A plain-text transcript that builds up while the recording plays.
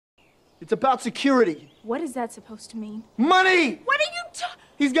It's about security. What is that supposed to mean? Money! What are you talking?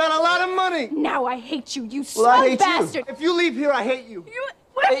 He's got a lot of money. Now I hate you, you Well, I smug hate bastard. you. If you leave here, I hate you.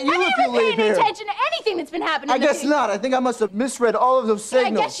 What Hate you have if you you been leave paying here. attention to anything that's been happening? I guess not. I think I must have misread all of those I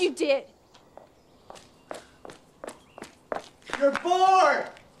signals. guess you did. You're bored!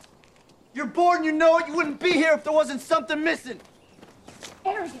 You're bored and you know it. You wouldn't be here if there wasn't something missing.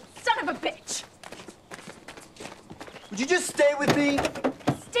 Arrogant son of a bitch. Would you just stay with me?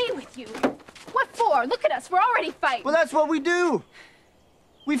 Stay with you. What for? Look at us. We're already fighting. Well, that's what we do.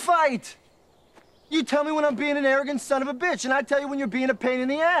 We fight. You tell me when I'm being an arrogant son of a bitch, and I tell you when you're being a pain in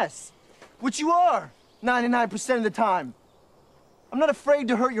the ass. Which you are, 99% of the time. I'm not afraid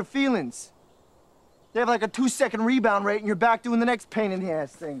to hurt your feelings. They have like a 2-second rebound rate, and you're back doing the next pain in the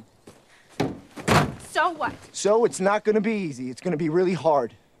ass thing. So what? So it's not gonna be easy. It's gonna be really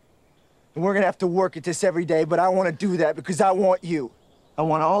hard. And we're gonna have to work at this every day, but I wanna do that because I want you. I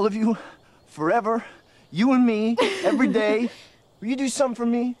want all of you, forever, you and me, every day. Will you do something for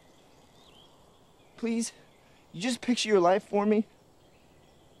me? Please? You just picture your life for me?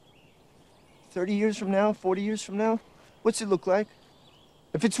 30 years from now, 40 years from now? What's it look like?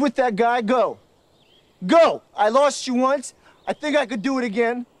 If it's with that guy, go. Go! I lost you once. I think I could do it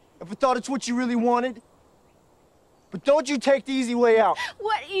again. If I thought it's what you really wanted. But don't you take the easy way out.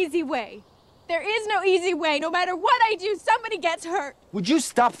 What easy way? There is no easy way. No matter what I do, somebody gets hurt. Would you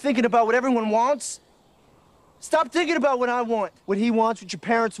stop thinking about what everyone wants? Stop thinking about what I want, what he wants, what your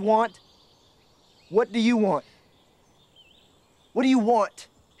parents want. What do you want? What do you want?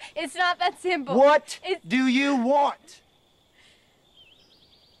 It's not that simple. What do you want?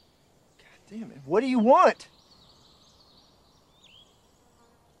 God damn it, what do you want?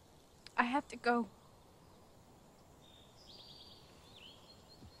 I have to go.